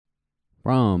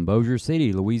From Bossier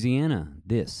City, Louisiana,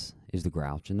 this is the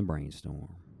Grouch and the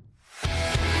Brainstorm.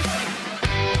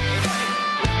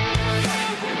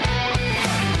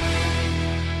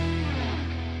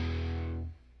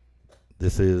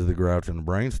 This is the Grouch and the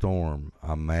Brainstorm.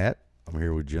 I'm Matt. I'm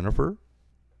here with Jennifer,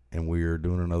 and we are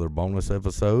doing another bonus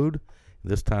episode.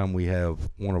 This time we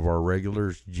have one of our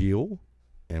regulars, Jill,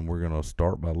 and we're going to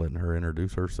start by letting her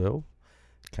introduce herself,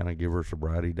 kind of give her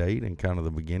sobriety date and kind of the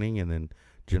beginning, and then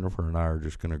Jennifer and I are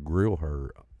just going to grill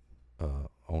her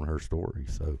on her story.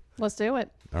 So let's do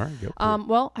it. All right, go.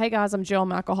 Well, hey guys, I'm Jill.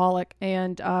 I'm alcoholic,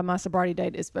 and my sobriety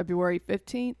date is February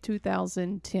 15th,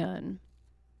 2010.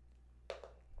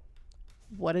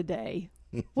 What a day.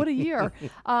 What a year.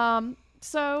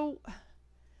 So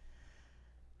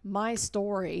my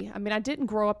story, I mean, I didn't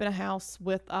grow up in a house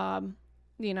with,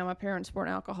 my parents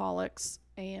weren't alcoholics.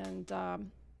 And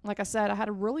like I said, I had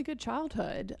a really good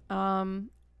childhood.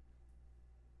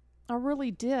 I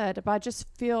really did. But I just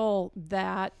feel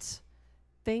that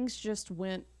things just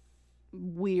went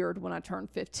weird when I turned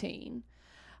 15.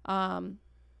 My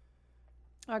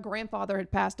grandfather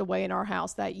had passed away in our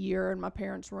house that year, and my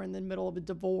parents were in the middle of a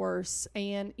divorce.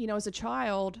 And, as a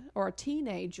child or a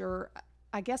teenager,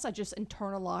 I guess I just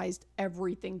internalized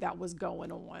everything that was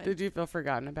going on. Did you feel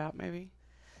forgotten about, maybe?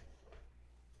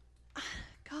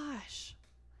 Gosh,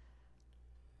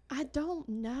 I don't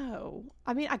know.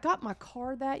 I mean, I got my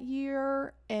car that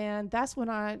year, and that's when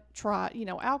I tried,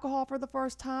 alcohol for the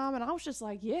first time. And I was just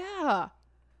like, yeah.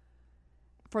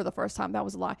 For the first time. That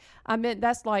was a lie. I meant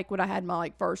that's like when I had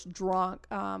my first drunk.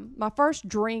 My first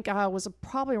drink, I was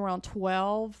probably around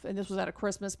 12, and this was at a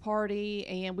Christmas party,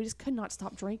 and we just could not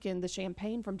stop drinking the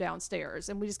champagne from downstairs,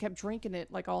 and we just kept drinking it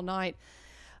like all night.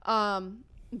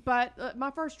 But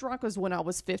my first drunk was when I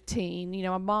was 15.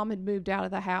 My mom had moved out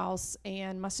of the house,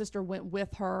 and my sister went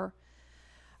with her.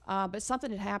 But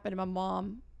something had happened, and my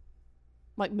mom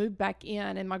moved back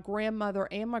in, and my grandmother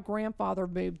and my grandfather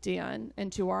moved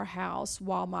into our house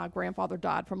while my grandfather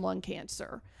died from lung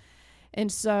cancer. And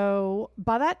so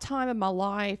by that time in my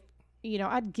life,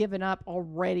 I'd given up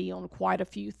already on quite a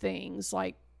few things,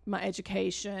 like my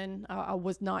education. I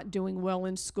was not doing well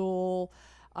in school.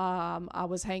 I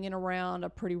was hanging around a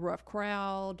pretty rough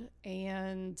crowd,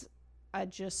 and I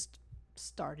just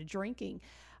started drinking.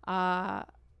 And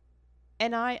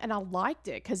I liked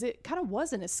it because it kind of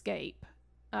was an escape.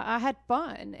 I had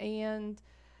fun, and,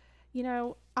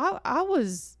 I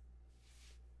was,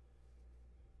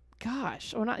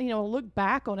 gosh, when I, look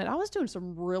back on it, I was doing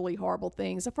some really horrible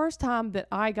things. The first time that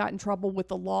I got in trouble with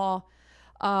the law,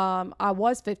 I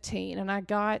was 15, and I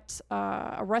got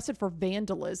arrested for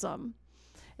vandalism.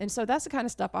 And so that's the kind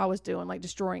of stuff I was doing, like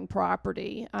destroying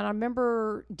property. And I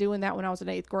remember doing that when I was in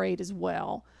 8th grade as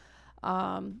well.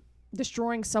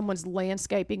 Destroying someone's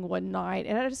landscaping one night,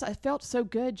 and I felt so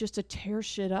good just to tear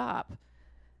shit up.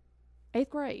 8th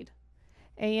grade.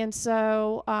 And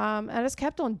so I just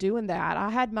kept on doing that. I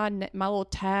had my little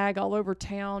tag all over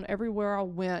town. Everywhere I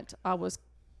went, I was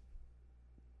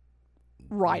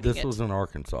writing This was in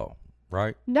Arkansas,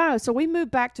 right? No, so we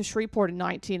moved back to Shreveport in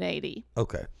 1980.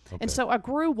 Okay. And so I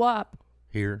grew up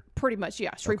here? Pretty much,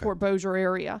 yeah, Shreveport, Bossier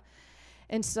area.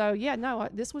 And so,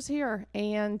 this was here.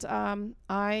 And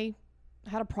I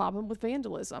had a problem with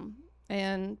vandalism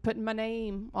and putting my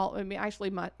name,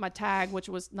 my tag, which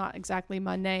was not exactly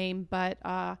my name, but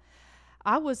I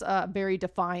was very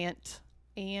defiant.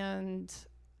 And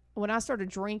when I started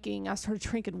drinking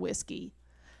whiskey.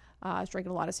 I was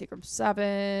drinking a lot of Secret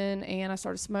 7, and I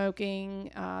started smoking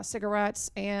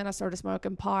cigarettes, and I started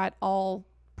smoking pot all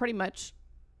pretty much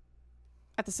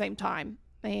at the same time.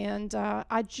 And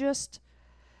I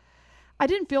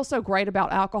didn't feel so great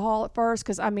about alcohol at first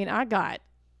because, I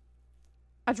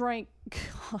drank,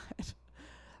 God,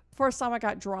 first time I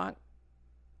got drunk,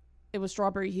 it was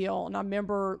Strawberry Hill. And I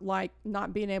remember,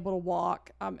 not being able to walk.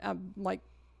 I'm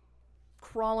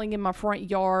crawling in my front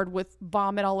yard with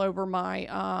vomit all over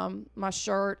my my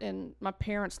shirt. And my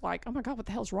parents oh, my God, what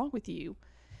the hell's wrong with you?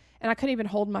 And I couldn't even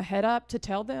hold my head up to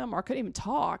tell them, or I couldn't even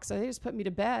talk. So they just put me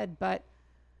to bed. But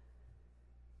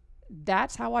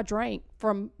that's how I drank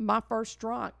from my first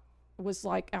drunk, was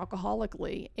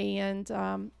alcoholically. And,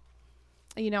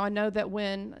 I know that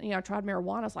when, I tried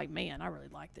marijuana, I was like, man, I really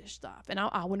like this stuff. And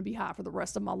I want to be high for the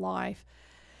rest of my life.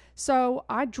 So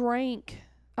I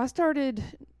started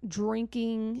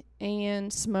drinking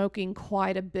and smoking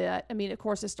quite a bit. Of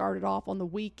course, it started off on the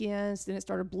weekends, then it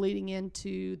started bleeding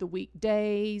into the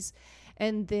weekdays.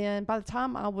 And then by the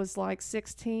time I was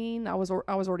 16, I was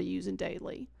already using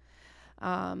daily.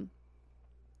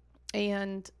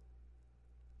 And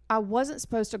I wasn't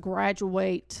supposed to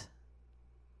graduate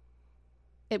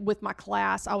with my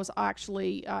class, I was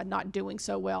actually not doing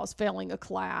so well. I was failing a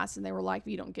class, and they were like, if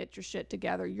you don't get your shit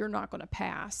together, you're not going to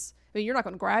pass. I mean, you're not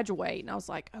going to graduate. And I was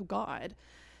like, oh, God.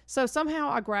 So somehow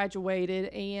I graduated,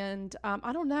 and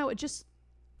I don't know.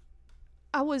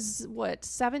 I was,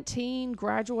 17,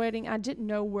 graduating. I didn't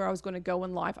know where I was going to go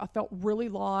in life. I felt really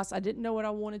lost. I didn't know what I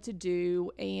wanted to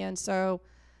do. And so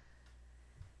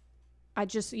I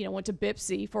just, went to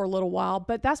Bipsy for a little while.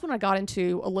 But that's when I got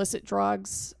into illicit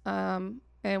drugs. And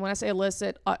when I say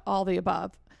illicit, all the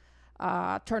above.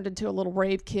 Turned into a little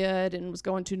rave kid and was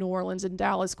going to New Orleans and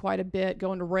Dallas quite a bit,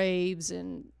 going to raves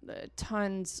and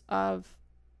tons of,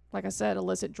 like I said,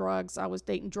 illicit drugs. I was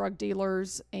dating drug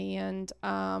dealers, and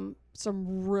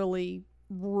some really,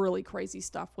 really crazy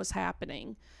stuff was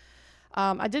happening.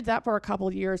 I did that for a couple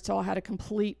of years till I had a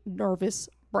complete nervous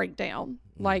breakdown,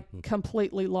 like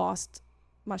completely lost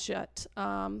my shit.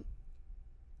 And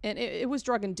it was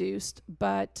drug-induced,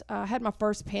 but I had my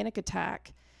first panic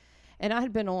attack, and I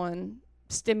had been on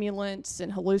stimulants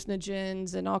and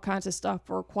hallucinogens and all kinds of stuff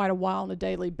for quite a while on a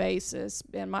daily basis,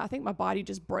 and I think my body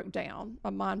just broke down.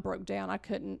 My mind broke down. I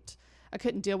couldn't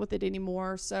deal with it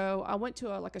anymore, so I went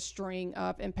to a string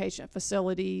of inpatient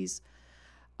facilities,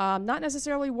 not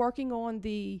necessarily working on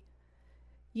the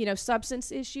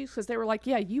substance issues, because they were like,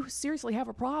 yeah, you seriously have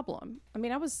a problem. I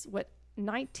mean, I was,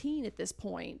 19 at this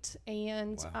point,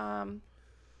 and Wow.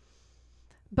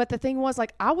 but the thing was,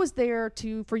 like, I was there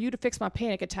for you to fix my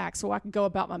panic attack so I could go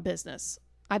about my business.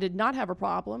 I did not have a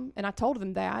problem, and I told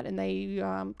them that, and they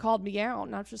called me out,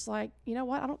 and I was just like, you know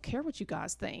what? I don't care what you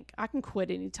guys think. I can quit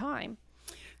anytime.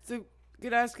 So,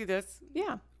 could I ask you this?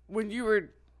 Yeah. When you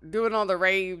were doing all the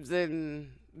raves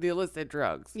and the illicit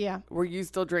drugs, Yeah. were you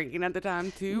still drinking at the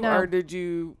time too, No. or did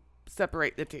you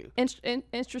separate the two?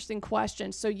 Interesting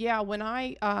question. So, yeah, when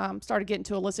I started getting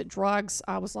to illicit drugs,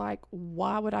 I was like,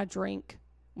 why would I drink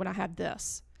when I had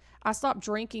this? I stopped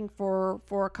drinking for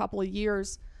a couple of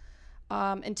years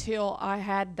until I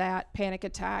had that panic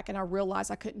attack, and I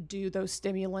realized I couldn't do those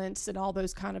stimulants and all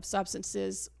those kind of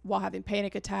substances while having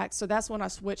panic attacks. So that's when I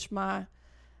switched my,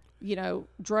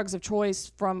 drugs of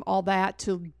choice from all that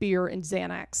to beer and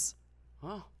Xanax.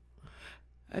 Oh,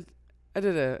 I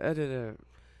did a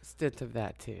stint of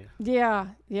that too. Yeah,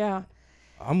 yeah.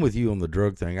 I'm with you on the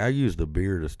drug thing. I use the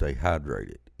beer to stay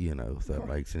hydrated, if that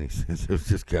makes any sense. It was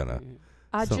just kind of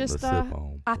I something just to sip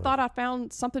on. I but thought I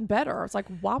found something better. I was like,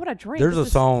 why would I drink? there's This a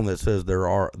is- song that says there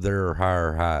are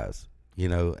higher highs,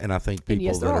 and I think And people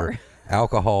yes, that there are are.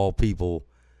 alcohol people,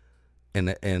 and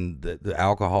the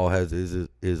alcohol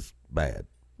is bad.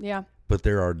 Yeah. But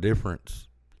there are difference,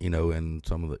 and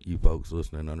some of you folks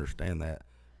listening understand that.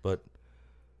 But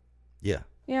yeah,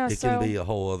 Yeah. it so can be a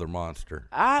whole other monster.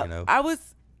 I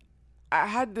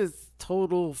had this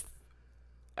total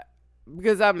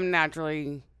because I'm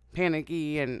naturally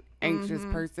panicky and anxious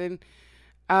person.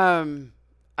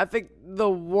 I think the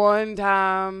one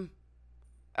time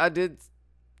I did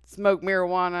smoke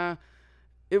marijuana,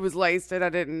 it was laced and I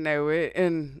didn't know it,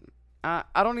 and I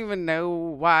don't even know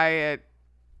why a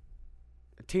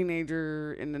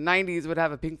teenager in the 90s would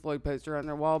have a Pink Floyd poster on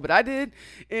their wall, but I did,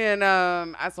 and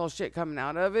I saw shit coming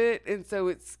out of it, and so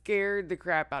it scared the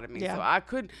crap out of me. Yeah. So I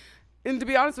could, and to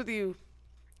be honest with you,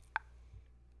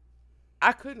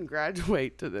 I couldn't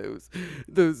graduate to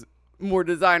those more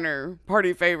designer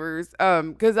party favors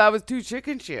because I was too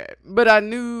chicken shit. But I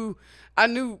knew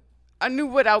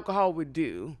what alcohol would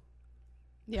do,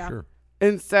 yeah. Sure.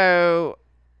 and so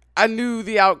I knew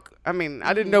I mean,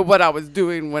 I didn't know what I was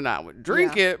doing when I would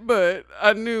drink Yeah. it, but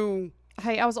I knew.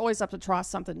 Hey, I was always up to try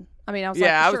something. I mean, I was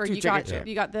Yeah, I like, was sure, too chicken shit.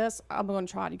 you got this, I'm going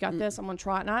to try it. You got this, I'm going to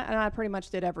try it. And I pretty much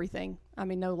did everything. I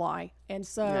mean, no lie. And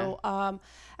so,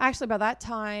 actually by that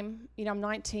time, I'm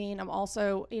 19. I'm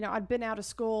also, I'd been out of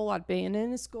school. I'd been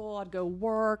in school. I'd go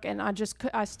work. And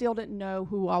I still didn't know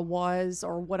who I was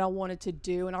or what I wanted to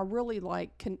do. And I really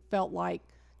felt like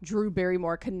Drew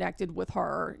Barrymore connected with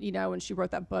her, and she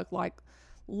wrote that book, like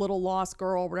Little Lost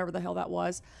Girl, whatever the hell that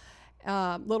was.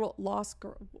 Little Lost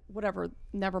Girl, whatever,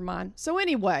 never mind. So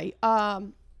anyway,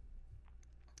 I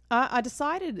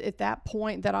decided at that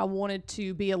point that I wanted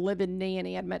to be a live-in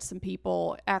nanny. I'd met some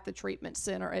people at the treatment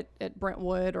center at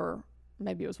Brentwood, or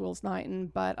maybe it was Willis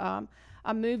Knighton, but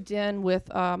I moved in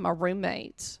with my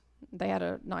roommate. They had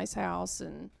a nice house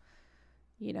and,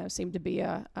 seemed to be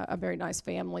a very nice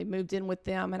family. Moved in with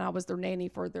them, and I was their nanny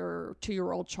for their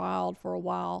 2-year-old child for a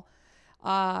while.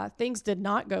 Things did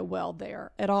not go well there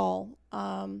at all.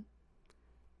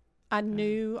 I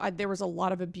knew there was a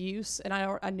lot of abuse, and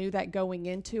I knew that going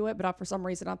into it, but for some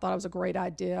reason I thought it was a great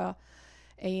idea.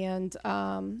 And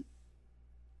I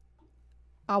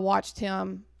watched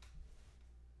him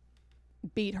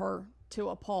beat her to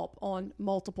a pulp on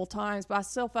multiple times, but I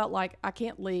still felt like I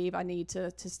can't leave. I need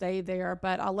to stay there.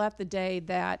 But I left the day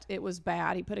that it was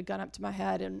bad. He put a gun up to my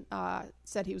head and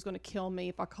said he was going to kill me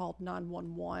if I called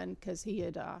 911 because he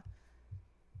had.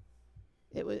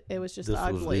 It was just This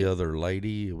ugly. was the other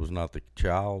lady. It was not the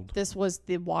child. This was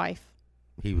the wife.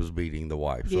 He was beating the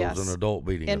wife. So it was Yes. an adult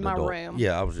beating In an my adult. room.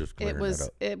 Yeah, I was just clearing that up.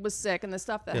 It was sick, and the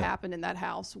stuff that Yeah. happened in that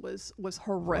house was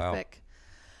horrific.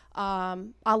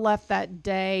 I left that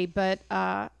day, but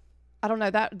I don't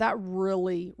know, that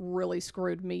really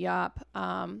screwed me up.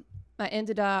 I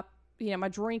ended up, my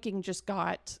drinking just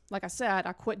got, like I said,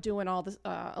 I quit doing all the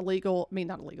not illegal,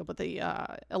 but the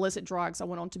illicit drugs. I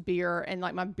went on to beer, and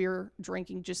like my beer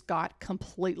drinking just got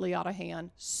completely out of hand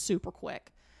super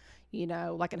quick.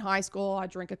 Like in high school, I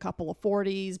drink a couple of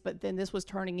 40s, but then this was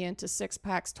turning into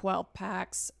 6-packs,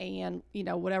 12-packs, and,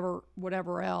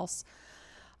 whatever else.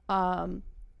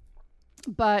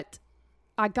 But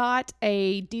I got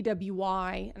a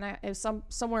DWI, and it was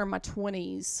somewhere in my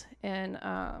 20s, and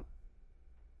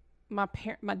my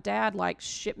dad like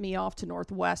shipped me off to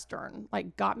Northwestern,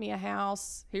 like got me a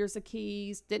house, here's the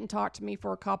keys, didn't talk to me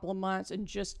for a couple of months, and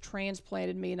just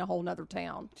transplanted me in a whole nother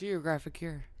town. Geographic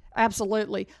here.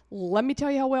 Absolutely. Let me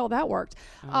tell you how well that worked.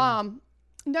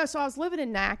 No, so I was living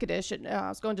in Natchitoches, and I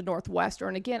was going to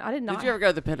Northwestern. Again, I did not. Did you ever go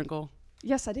to the Pinnacle?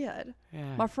 Yes, I did.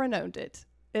 Yeah. My friend owned it.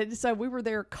 And so we were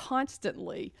there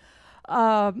constantly.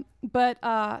 So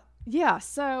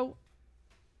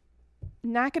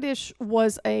Natchitoches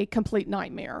was a complete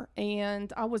nightmare,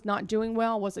 and I was not doing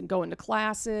well. I wasn't going to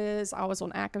classes. I was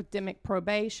on academic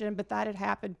probation, but that had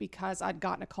happened because I'd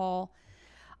gotten a call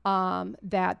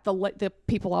that the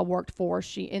people I worked for,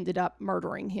 she ended up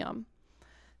murdering him.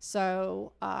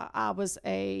 So I was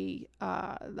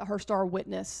her star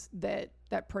witness that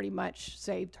pretty much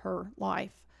saved her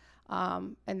life.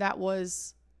 And that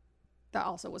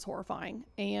also was horrifying.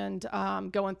 And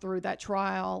going through that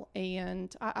trial,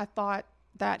 and I thought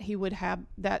that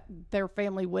that their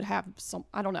family would have some,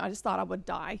 I don't know, I just thought I would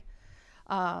die.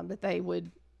 That they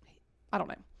would, I don't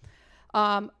know.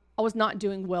 I was not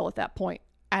doing well at that point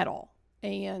at all.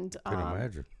 And Can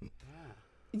imagine.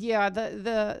 yeah,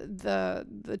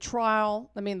 the trial,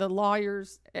 the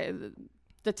lawyers, the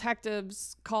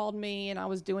detectives called me, and I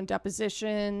was doing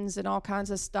depositions and all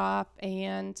kinds of stuff.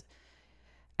 And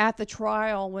at the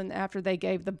trial, after they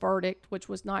gave the verdict, which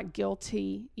was not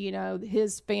guilty,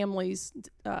 his family's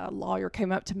lawyer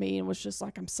came up to me and was just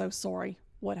like, "I'm so sorry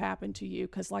what happened to you,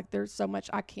 because like there's so much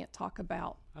I can't talk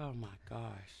about." Oh my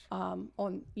gosh.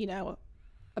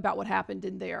 About what happened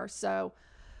in there. So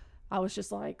I was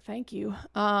just like, thank you.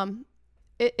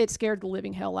 It scared the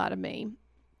living hell out of me.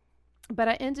 But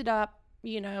I ended up,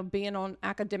 being on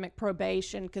academic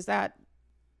probation, because that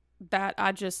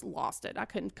I just lost it. I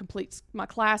couldn't complete my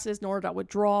classes, nor did I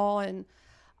withdraw. And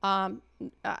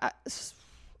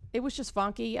it was just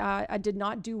funky. I did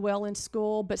not do well in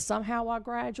school, but somehow I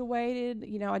graduated.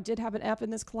 I did have an F in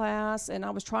this class, and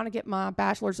I was trying to get my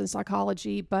bachelor's in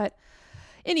psychology. But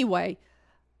anyway,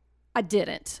 I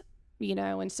didn't,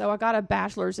 and so I got a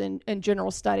bachelor's in general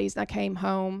studies, and I came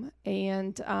home,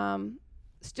 and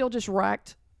still just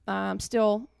wrecked.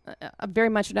 Still very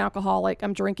much an alcoholic.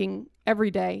 I'm drinking every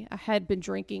day. I had been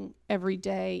drinking every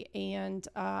day, and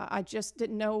I just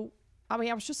didn't know. I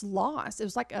was just lost. It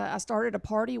was like I started a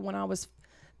party when I was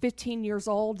 15 years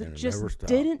old. It just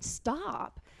didn't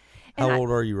stop. How old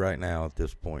are you right now at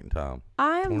this point in time?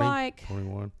 I'm 20, like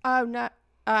 21. Oh no.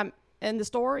 In the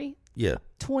story, Yeah.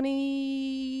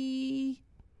 20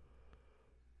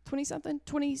 something,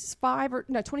 25 or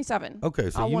no, 27. Okay,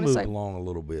 so you moved along a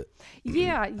little bit.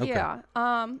 Yeah, Okay. yeah.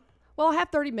 Well, I have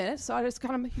 30 minutes, so I just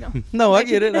kind of, No, I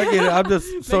get it. I'm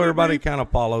just so everybody kind of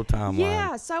follow timeline.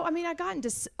 Yeah, so I got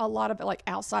into a lot of like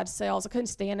outside sales. I couldn't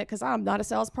stand it because I'm not a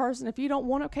salesperson. If you don't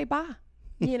want, okay, bye.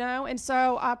 And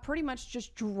so I pretty much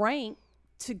just drank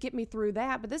to get me through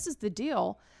that. But this is the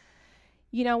deal.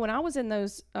 When I was in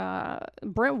those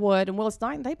Brentwood and Willis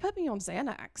Knighton, they put me on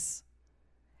Xanax.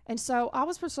 And so I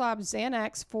was prescribed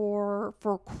Xanax for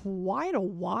quite a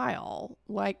while,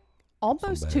 like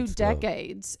almost 2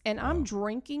 decades. And wow. I'm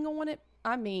drinking on it.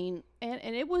 And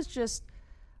it was just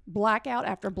blackout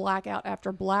after blackout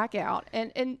after blackout.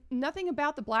 And nothing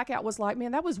about the blackout was like,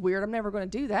 man, that was weird. I'm never going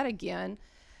to do that again.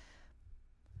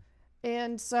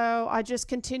 And so I just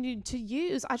continued to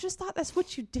use. I just thought that's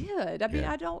what you did.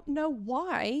 I don't know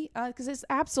why, because it's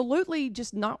absolutely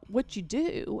just not what you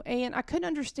do. And I couldn't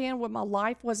understand when my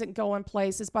life wasn't going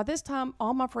places. By this time,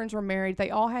 all my friends were married. They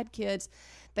all had kids.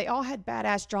 They all had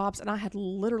badass jobs, and I had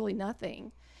literally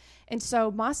nothing. And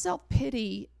so my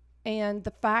self-pity and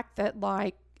the fact that,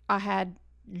 like, I had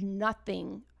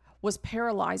nothing was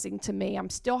paralyzing to me. I'm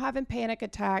still having panic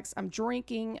attacks. I'm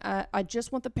drinking. I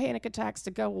just want the panic attacks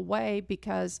to go away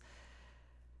because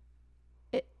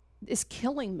it's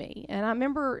killing me. And I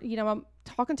remember, I'm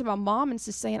talking to my mom and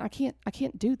just saying, I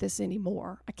can't do this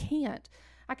anymore. I can't.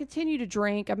 I continue to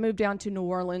drink. I moved down to New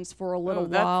Orleans for a little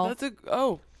while.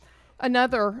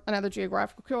 Another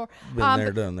geographical cure. Been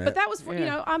there, done that. But that was,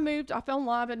 I fell in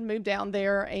love and moved down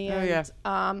there, and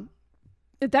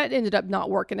that ended up not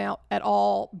working out at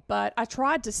all. But I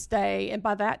tried to stay, and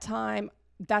by that time,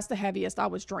 that's the heaviest I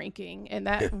was drinking, and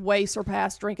that way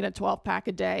surpassed drinking a 12-pack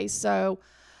a day. So,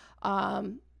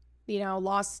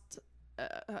 lost.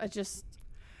 I just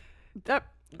that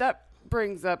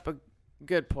brings up a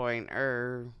good point,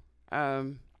 or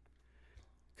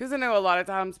because I know a lot of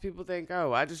times people think,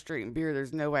 oh, I just drink beer,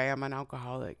 there's no way I'm an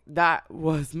alcoholic. That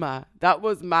was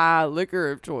my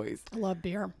liquor of choice. I love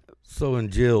beer. So in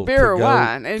Jill, beer or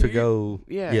wine,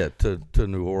 to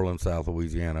New Orleans, South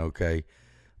Louisiana. Okay,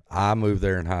 I moved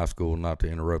there in high school. Not to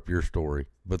interrupt your story,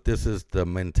 but this is the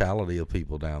mentality of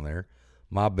people down there.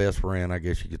 My best friend, I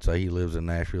guess you could say, he lives in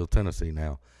Nashville, Tennessee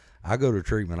now. I go to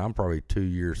treatment. I'm probably 2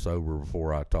 years sober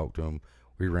before I talk to him.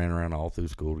 We ran around all through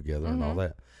school together and all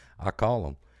that. I call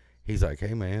him. He's like,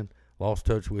 hey, man, lost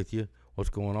touch with you. What's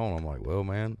going on? I'm like, well,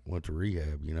 man, went to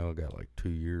rehab. I got like 2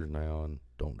 years now and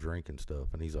don't drink and stuff.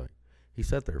 And he's like, he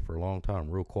sat there for a long time,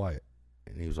 real quiet.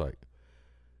 And he was like,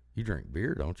 you drink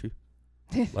beer, don't you?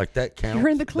 Like that counts? You're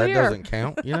in the clear. That doesn't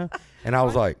count, And I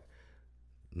was like,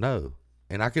 no.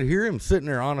 And I could hear him sitting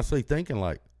there honestly thinking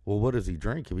like, well, what does he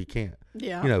drink if he can't?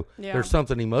 Yeah. There's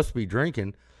something he must be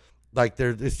drinking. Like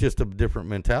it's just a different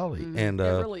mentality. And it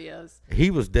really is.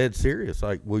 He was dead serious.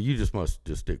 Like, well, you must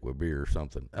just stick with beer or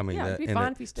something. I mean, it'd be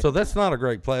fine if you stick so with that's not a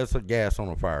great place. That's a gas on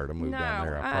a fire to move down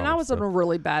there. I was in a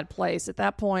really bad place at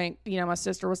that point. My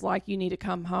sister was like, you need to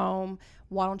come home.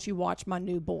 Why don't you watch my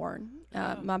newborn?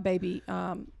 My baby,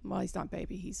 well, he's not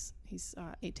baby. He's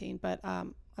 18, but I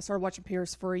started watching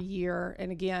Pierce for a year, and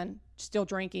again, still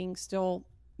drinking, still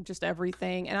just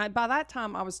everything. And by that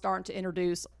time, I was starting to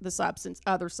introduce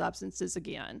other substances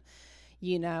again.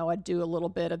 I'd do a little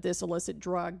bit of this illicit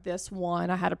drug, this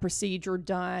one. I had a procedure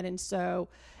done, and so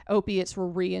opiates were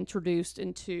reintroduced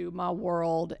into my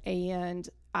world. And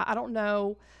I don't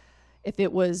know if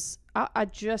it was,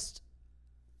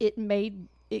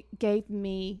 it gave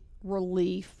me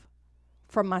relief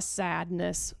from my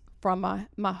sadness, from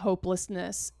my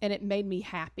hopelessness, and it made me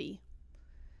happy.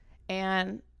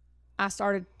 And I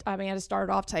just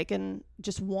started off taking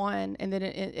just one, and then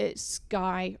it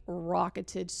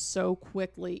skyrocketed so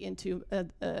quickly into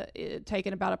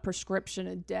taking about a prescription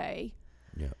a day.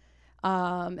 Yeah.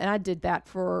 And I did that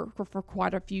for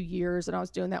quite a few years, and I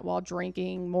was doing that while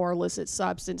drinking more illicit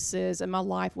substances, and my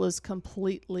life was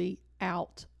completely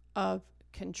out of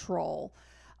control.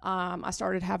 I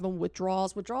started having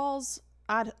withdrawals.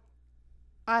 I'd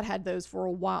had those for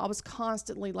a while. I was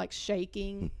constantly like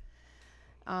shaking.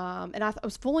 And I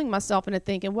was fooling myself into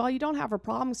thinking, well, you don't have a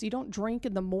problem, so you don't drink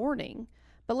in the morning.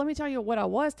 But let me tell you what I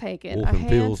was taking. A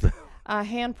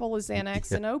handful of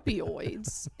Xanax and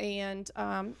opioids. And,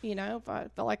 if I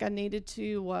felt like I needed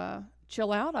to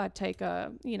chill out, I'd take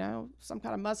some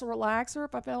kind of muscle relaxer.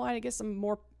 If I felt like I get some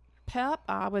more pep,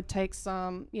 I would take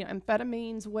some,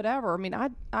 amphetamines, whatever. I mean,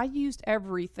 I used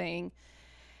everything.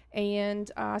 And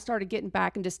I started getting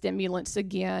back into stimulants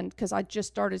again because I just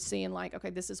started seeing like, okay,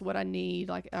 this is what I need.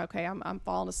 Like, okay, I'm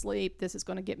falling asleep. This is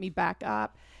going to get me back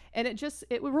up. And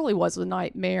it really was a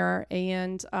nightmare.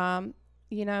 And,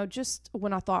 just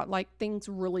when I thought like things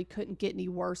really couldn't get any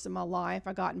worse in my life,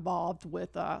 I got involved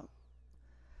with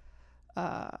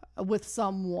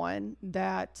someone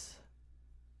that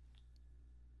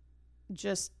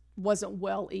just wasn't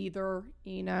well either.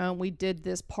 We did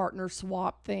this partner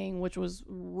swap thing, which was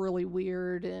really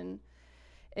weird, and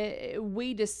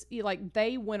we just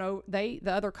the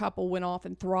other couple went off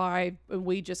and thrived, and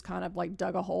we just kind of like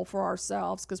dug a hole for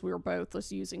ourselves because we were both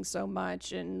just using so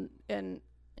much, and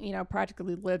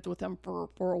practically lived with them for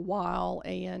a while.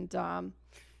 And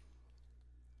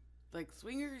like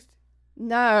swingers?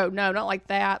 No, not like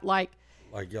that. Like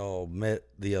y'all met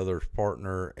the other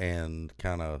partner and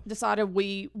kind of decided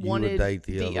we wanted date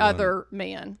the other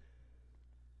man.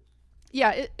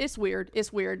 Yeah, it's weird.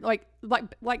 It's weird. Like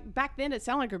back then, it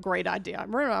sounded like a great idea. I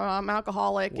remember I'm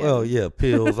alcoholic. Well, yeah,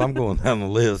 pills. I'm going down the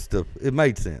list of. It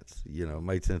made sense. It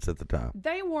made sense at the time.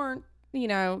 They weren't.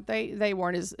 They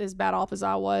weren't as bad off as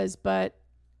I was, but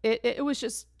it was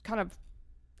just kind of.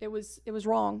 It was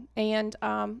wrong, and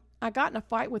I got in a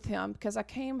fight with him because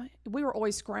we were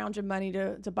always scrounging money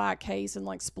to buy a case and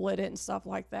like split it and stuff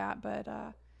like that. But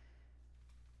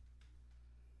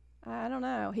I don't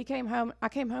know. He came home. I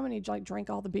came home and he like drank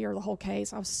all the beer, the whole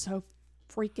case. I was so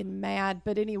freaking mad.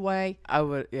 But anyway, I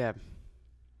would, yeah.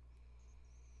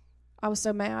 I was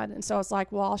so mad. And so I was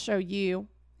like, well, I'll show you.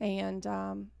 And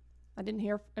I didn't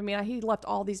hear. I mean, he left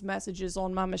all these messages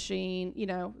on my machine,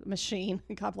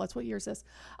 God bless, what year is this?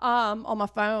 On my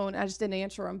phone. I just didn't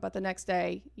answer them. But the next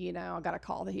day, I got a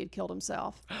call that he had killed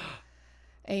himself.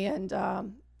 And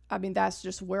I mean, that's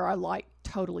just where I like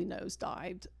totally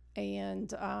nosedived. And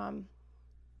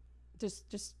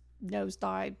just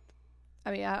nosedived.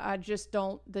 I mean, I just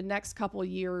don't. The next couple of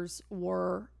years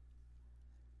were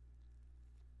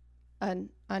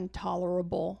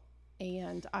intolerable,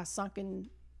 and I'd sunk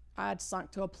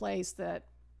to a place that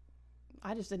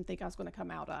I just didn't think I was going to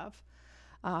come out of.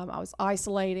 I was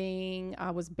isolating.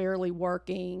 I was barely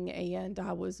working, and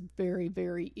I was very,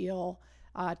 very ill.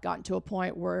 I'd gotten to a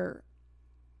point where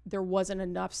there wasn't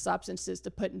enough substances to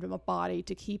put into my body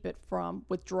to keep it from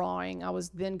withdrawing. I was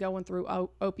then going through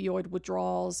opioid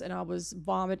withdrawals, and I was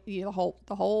vomiting, the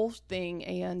whole thing,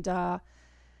 and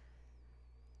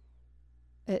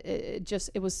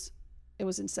it was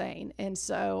insane. And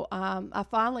so I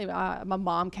finally, my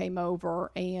mom came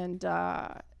over, and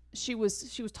she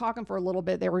was talking for a little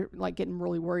bit. They were like getting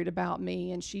really worried about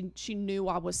me, and she knew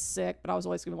I was sick, but I was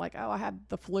always going to be like, oh, I had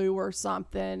the flu or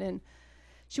something. And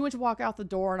she went to walk out the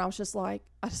door, and I was just like,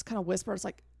 I just kind of whispered, I was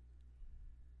like,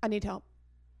 I need help.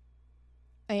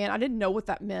 And I didn't know what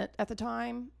that meant at the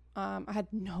time. I had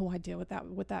no idea what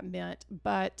that meant.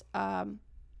 But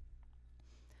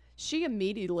she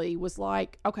immediately was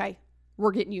like, okay,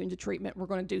 we're getting you into treatment. We're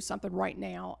going to do something right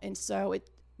now. And so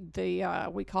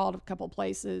we called a couple of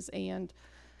places, and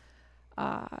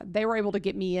they were able to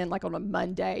get me in like on a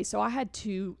Monday. So I had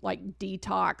to like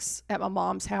detox at my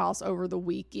mom's house over the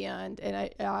weekend, and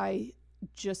I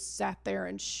just sat there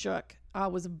and shook. I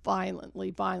was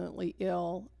violently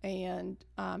ll, and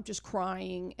just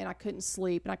crying, and I couldn't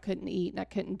sleep, and I couldn't eat, and I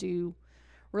couldn't do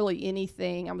really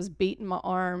anything. I was beating my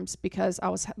arms because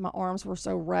my arms were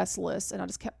so restless, and I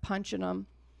just kept punching them.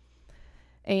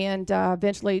 And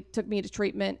eventually took me to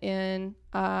treatment in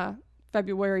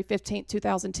February 15th,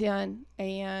 2010.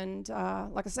 And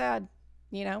like I said,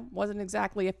 wasn't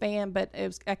exactly a fan, but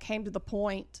I came to the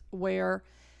point where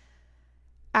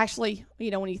actually,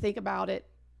 when you think about it,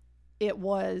 I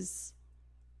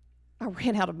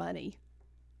ran out of money.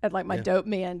 And like my dope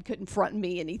man couldn't front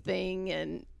me anything.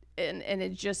 And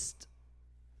it just,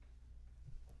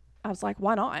 I was like,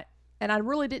 why not? And I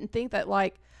really didn't think that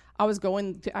like I was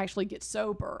going to actually get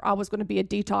sober. I was going to be a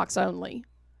detox only.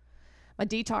 My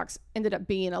detox ended up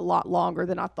being a lot longer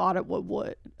than I thought it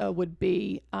would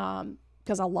be,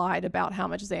 because I lied about how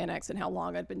much Xanax and how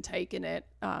long I'd been taking it.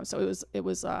 So it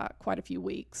was quite a few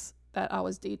weeks that I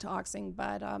was detoxing,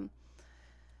 but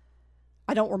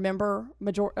I don't remember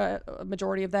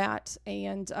majority of that,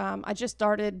 and I just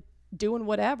started doing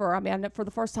whatever. I mean, for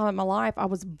the first time in my life, I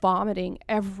was vomiting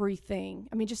everything.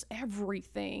 I mean, just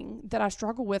everything that I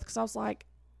struggle with, because I was like,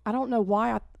 I don't know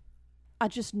why. I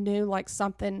just knew like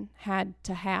something had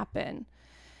to happen.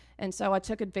 And so I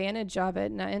took advantage of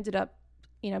it, and I ended up,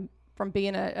 from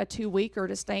being a 2-weeker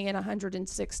to staying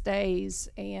 106 days,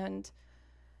 and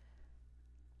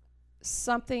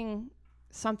something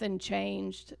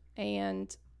changed,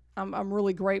 and I'm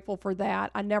really grateful for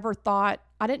that. I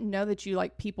didn't know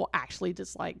that people actually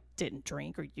just like didn't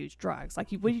drink or use drugs. Like,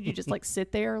 would you just like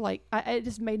sit there? Like, it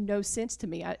just made no sense to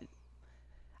me.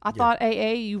 I thought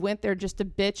AA, you went there just to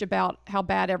bitch about how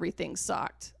bad everything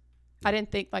sucked. I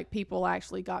didn't think like people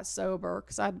actually got sober,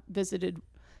 because I visited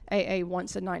AA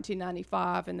once in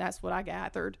 1995, and that's what I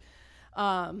gathered.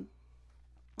 But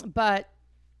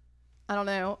I don't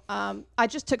know. I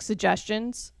just took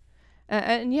suggestions.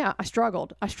 And yeah, I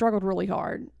struggled really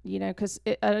hard, because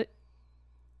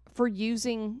for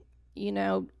using,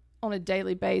 on a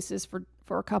daily basis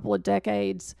for a couple of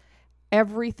decades,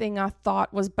 everything I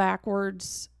thought was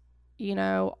backwards.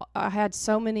 I had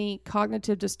so many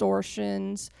cognitive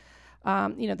distortions,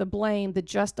 the blame, the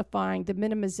justifying, the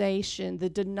minimization, the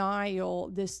denial,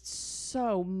 this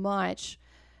so much.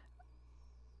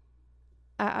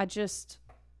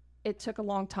 It took a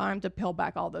long time to peel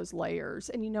back all those layers.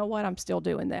 And you know what? I'm still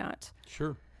doing that.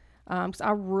 Sure. 'Cause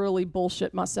I really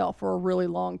bullshit myself for a really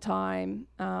long time.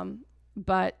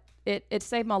 But it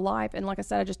saved my life. And like I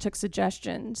said, I just took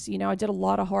suggestions. I did a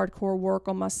lot of hardcore work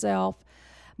on myself.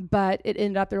 But it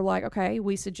ended up, they're like, okay,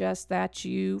 we suggest that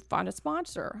you find a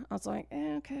sponsor. I was like,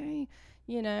 okay,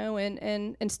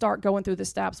 and start going through the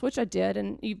steps, which I did.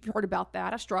 And you've heard about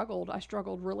that. I struggled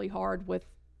really hard with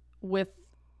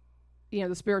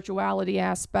the spirituality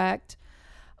aspect.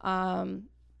 And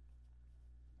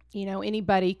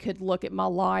anybody could look at my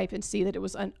life and see that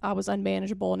I was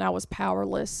unmanageable and I was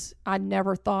powerless. I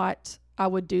never thought I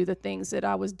would do the things that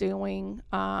I was doing.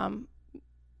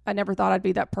 I never thought I'd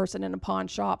be that person in a pawn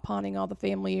shop pawning all the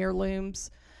family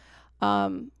heirlooms.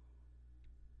 That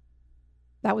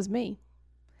was me.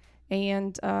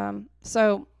 And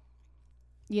so,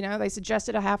 they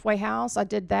suggested a halfway house. I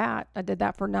did that. I did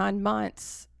that for 9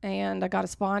 months. And I got a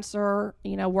sponsor,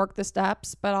 worked the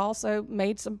steps, but also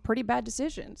made some pretty bad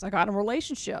decisions. I got in a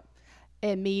relationship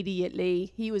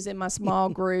immediately. He was in my small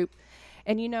group.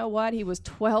 And you know what? He was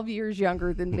 12 years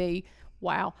younger than me.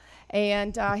 Wow.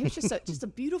 And he was just a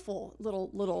beautiful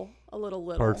little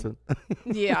person.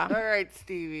 Yeah. All right,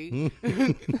 Stevie.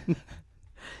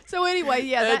 So anyway,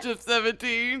 yeah. Edge of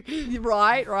 17.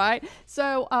 Right.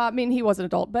 So, he was an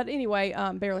adult, but anyway,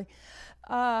 barely.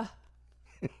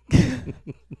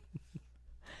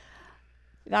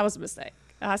 That was a mistake.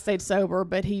 I stayed sober,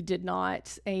 but he did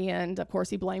not. And of course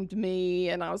he blamed me,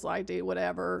 and I was like, dude,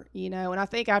 whatever, and I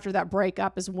think after that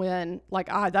breakup is when,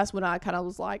 that's when I kind of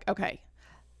was like, okay,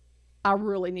 I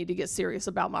really need to get serious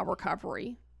about my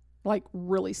recovery,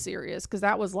 really serious. Cause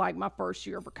that was my first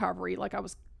year of recovery. I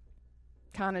was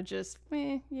kind of just,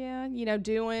 going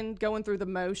through the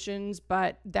motions,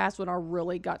 but that's when I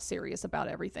really got serious about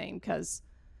everything. Cause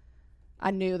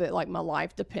I knew that my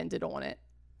life depended on it.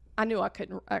 I knew I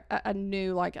couldn't, I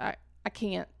knew I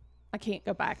can't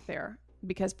go back there,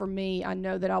 because for me, I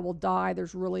know that I will die.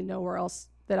 There's really nowhere else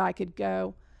that I could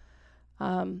go.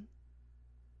 I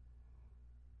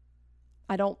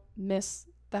don't miss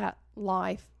that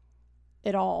life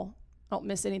at all. I don't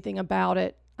miss anything about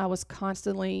it. I was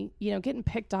constantly, getting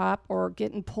picked up or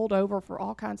getting pulled over for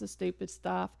all kinds of stupid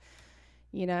stuff,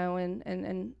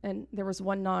 and there was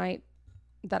one night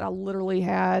that I literally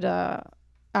had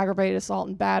aggravated assault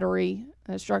and battery,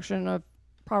 destruction of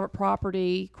private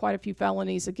property, quite a few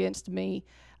felonies against me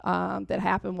that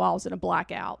happened while I was in a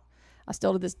blackout. I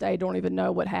still to this day don't even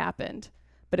know what happened,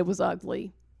 but it was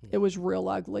ugly. It was real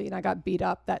ugly, and I got beat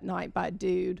up that night by a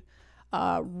dude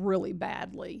really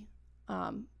badly.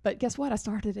 But guess what? I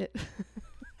started it.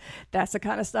 That's the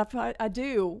kind of stuff I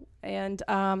do. And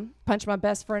punched my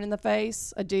best friend in the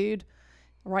face, a dude,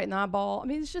 right in the eyeball.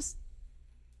 It's just...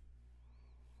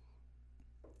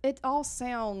 It all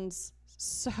sounds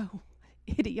so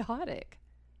idiotic,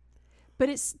 but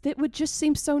it would just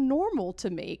seem so normal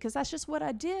to me, because that's just what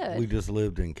I did. We just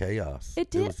lived in chaos. It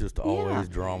did. It was just always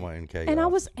drama and chaos. And I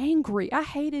was angry. I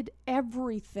hated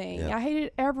everything. Yeah. I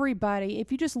hated everybody.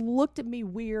 If you just looked at me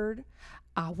weird,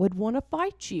 I would want to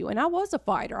fight you. And I was a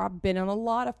fighter. I've been in a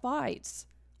lot of fights,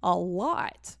 a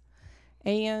lot.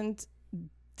 And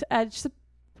I just,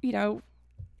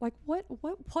 what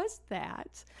was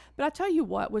that? But I tell you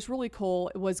what was really cool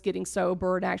was getting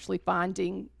sober and actually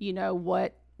finding,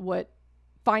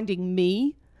 finding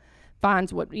me,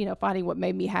 finding what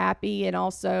made me happy, and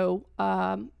also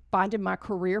finding my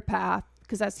career path,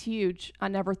 because that's huge. I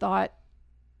never thought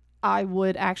I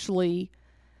would actually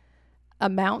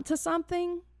amount to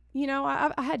something.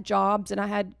 I had jobs, and I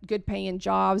had good paying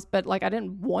jobs, but I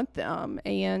didn't want them,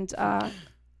 and I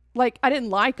didn't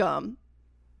like them.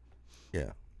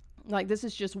 Yeah. This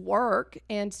is just work.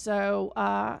 And so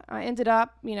I ended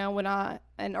up, when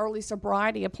in early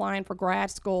sobriety, applying for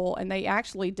grad school, and they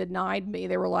actually denied me.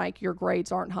 They were like, your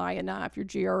grades aren't high enough. Your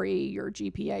GRE, your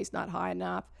GPA is not high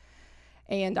enough.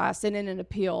 And I sent in an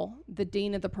appeal. The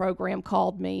dean of the program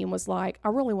called me and was like, I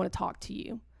really want to talk to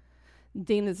you.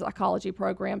 Dean of the psychology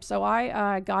program. So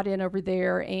I got in over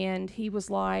there, and he was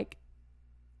like,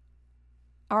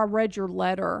 I read your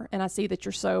letter, and I see that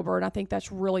you're sober, and I think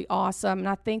that's really awesome. And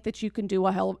I think that you can do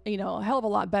a hell of a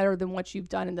lot better than what you've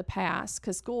done in the past,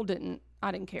 because school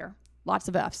I didn't care. Lots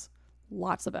of F's.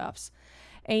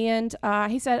 And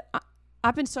he said,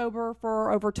 I've been sober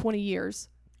for over 20 years.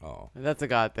 Oh, that's a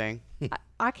God thing.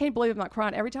 I can't believe I'm not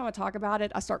crying. Every time I talk about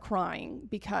it, I start crying,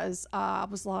 because I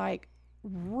was like,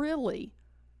 really?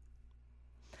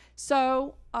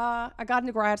 So I got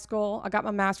into grad school. I got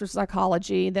my master's in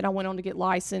psychology. Then I went on to get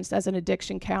licensed as an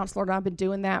addiction counselor. And I've been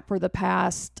doing that for the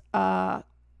past, I've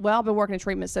been working in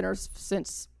treatment centers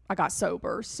since I got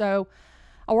sober. So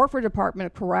I work for a Department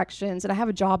of Corrections, and I have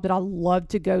a job that I love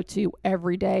to go to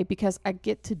every day, because I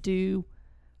get to do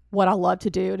what I love to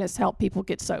do, and it's help people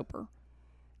get sober.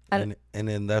 And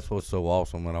then that's what's so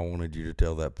awesome, and I wanted you to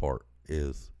tell that part,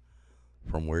 is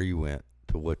from where you went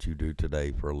to what you do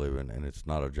today for a living, and it's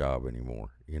not a job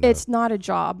anymore. It's not a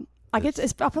job. I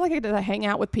feel like I get to hang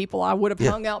out with people I would have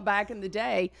hung out back in the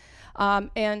day,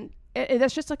 and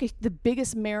that's just the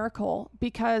biggest miracle,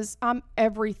 because I'm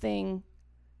everything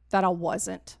that I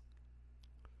wasn't.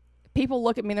 People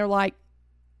look at me and they're like,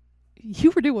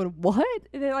 you were doing what?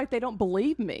 And they're like, they don't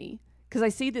believe me because they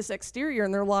see this exterior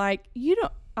and they're like, you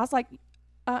don't. I was like,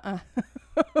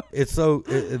 It's so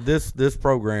this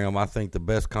program. I think the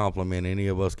best compliment any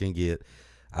of us can get.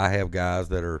 I have guys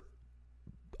that are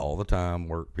all the time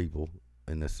work people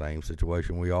in the same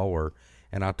situation we all were,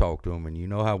 and I talk to them. And you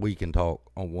know how we can talk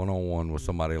on one-on-one with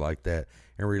somebody like that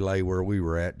and relay where we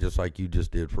were at, just like you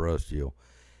just did for us, Jill.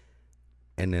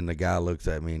 And then the guy looks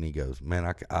at me and he goes, "Man,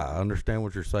 I understand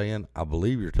what you're saying. I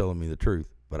believe you're telling me the truth,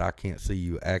 but I can't see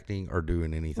you acting or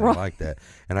doing anything like that."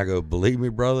 And I go, "Believe me,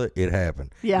 brother, it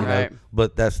happened." Yeah. You know? Right.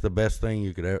 But that's the best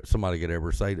thing somebody could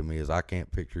ever say to me is, "I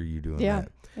can't picture you doing Yeah,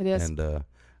 that." it is. And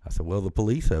I said, "Well, the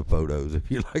police have photos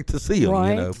if you'd like to see them,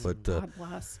 Right. you know." But God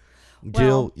bless.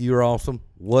 Jill, Well, you're awesome.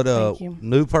 What thank you.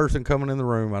 new person coming in the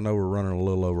room? I know we're running a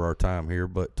little over our time here,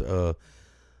 but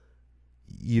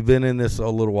you've been in this a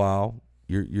little while.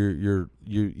 You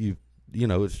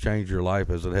know, it's changed your life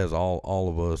as it has all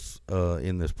of us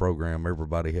in this program.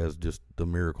 Everybody has just the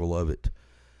miracle of it.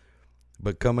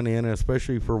 But coming in, and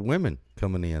especially for women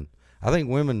coming in, I think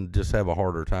women just have a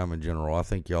harder time in general. I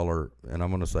think y'all are, and I'm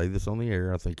going to say this on the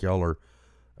air, I think y'all are,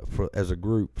 as a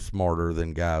group, smarter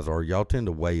than guys are. Y'all tend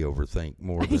to way overthink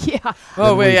more than Yeah.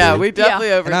 Oh, we do. we definitely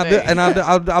overthink. and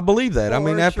I believe that. I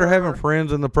mean, For after having sure.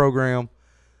 friends in the program,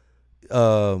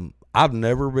 I've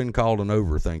never been called an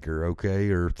overthinker, okay,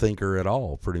 or thinker at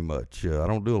all. Pretty much, I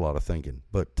don't do a lot of thinking.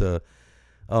 But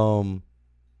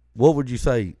what would you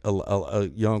say a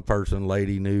young person,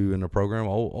 lady, new in the program,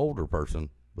 older person,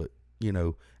 but you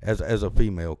know, as a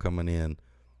female coming in,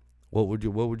 what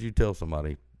would you tell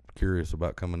somebody curious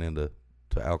about coming into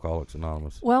Alcoholics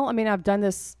Anonymous? Well, I mean, I've done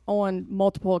this on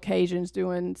multiple occasions,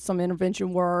 doing some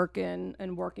intervention work and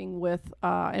working with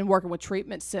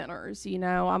treatment centers. You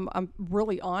know, I'm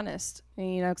really honest,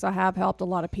 you know, because I have helped a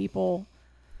lot of people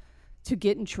to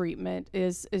get in treatment.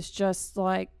 Is just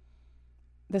like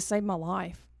this saved my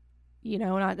life, you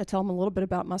know. And I tell them a little bit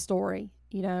about my story.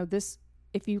 You know,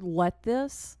 if you let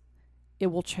this, it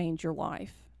will change your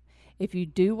life. If you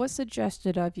do what's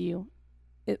suggested of you,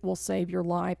 it will save your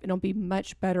life. It'll be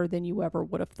much better than you ever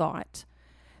would have thought.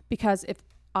 Because if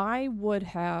I would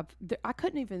have, I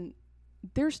couldn't even,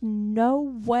 there's no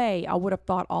way I would have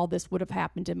thought all this would have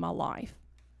happened in my life.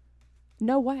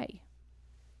 No way.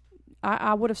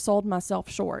 I would have sold myself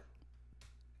short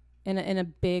in a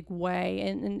big way.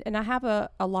 And I have a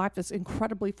life that's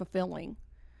incredibly fulfilling.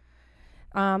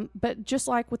 But just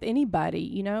like with anybody,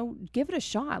 you know, give it a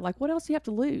shot. Like, what else do you have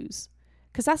to lose?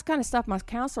 Because that's the kind of stuff my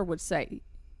counselor would say.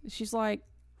 She's like,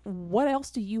 what else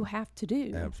do you have to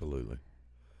do? Absolutely.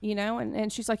 You know,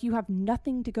 and she's like, you have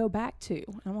nothing to go back to.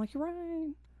 And I'm like, you're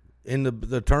right. And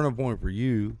the turning point for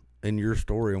you in your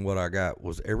story and what I got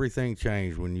was everything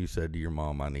changed when you said to your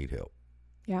mom, "I need help."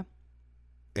 Yeah.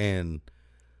 And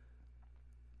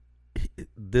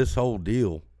this whole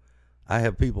deal, I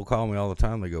have people call me all the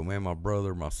time. They go, "Man, my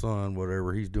brother, my son,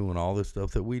 whatever, he's doing all this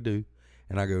stuff that we do."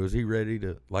 And I go, "Is he ready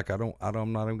to?" Like,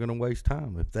 I'm not even going to waste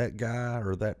time. If that guy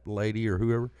or that lady or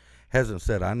whoever hasn't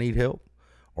said, "I need help,"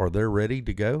 or they're ready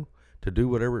to go to do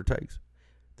whatever it takes,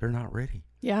 they're not ready.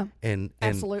 Yeah. And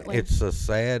Absolutely. it's a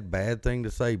sad, bad thing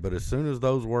to say, but as soon as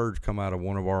those words come out of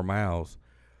one of our mouths,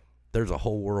 there's a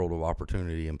whole world of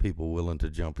opportunity and people willing to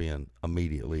jump in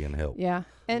immediately and help. Yeah.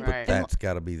 And, Right. That's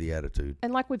got to be the attitude.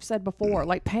 and like we've said before,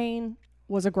 like pain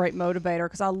was a great motivator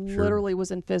because I literally was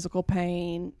in physical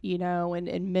pain, you know,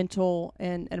 and mental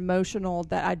and emotional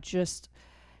that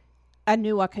I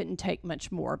knew I couldn't take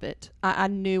much more of it. I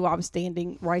knew I was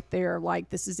standing right there like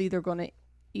this is either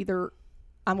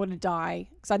I'm going to die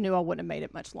because I knew I wouldn't have made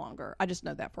it much longer. I just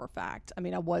know that for a fact. I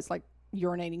mean, I was like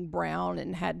urinating brown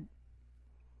and had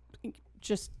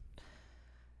just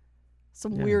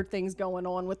some weird things going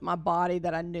on with my body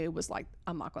that I knew was like,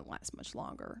 I'm not going to last much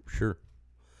longer. Sure.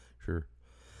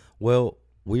 Well,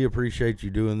 we appreciate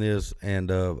you doing this,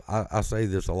 and I say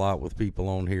this a lot with people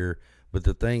on here, but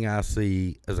the thing I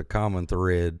see as a common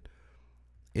thread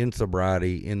in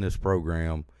sobriety in this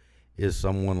program is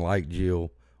someone like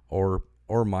Jill or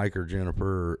Mike or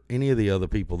Jennifer or any of the other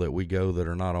people that we go that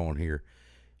are not on here.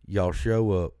 Y'all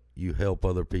show up, you help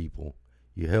other people,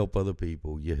 you help other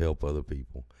people, you help other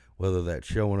people, whether that's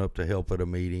showing up to help at a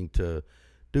meeting, to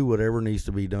do whatever needs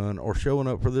to be done, or showing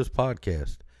up for this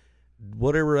podcast.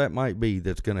 Whatever that might be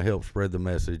that's going to help spread the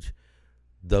message,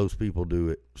 those people do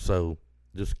it. So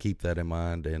just keep that in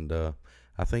mind. And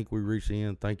I think we reached the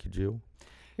end. Thank you, Jill.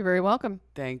 You're very welcome.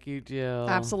 Thank you, Jill.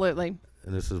 Absolutely.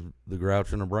 And this is the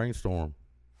Grouch and the Brainstorm.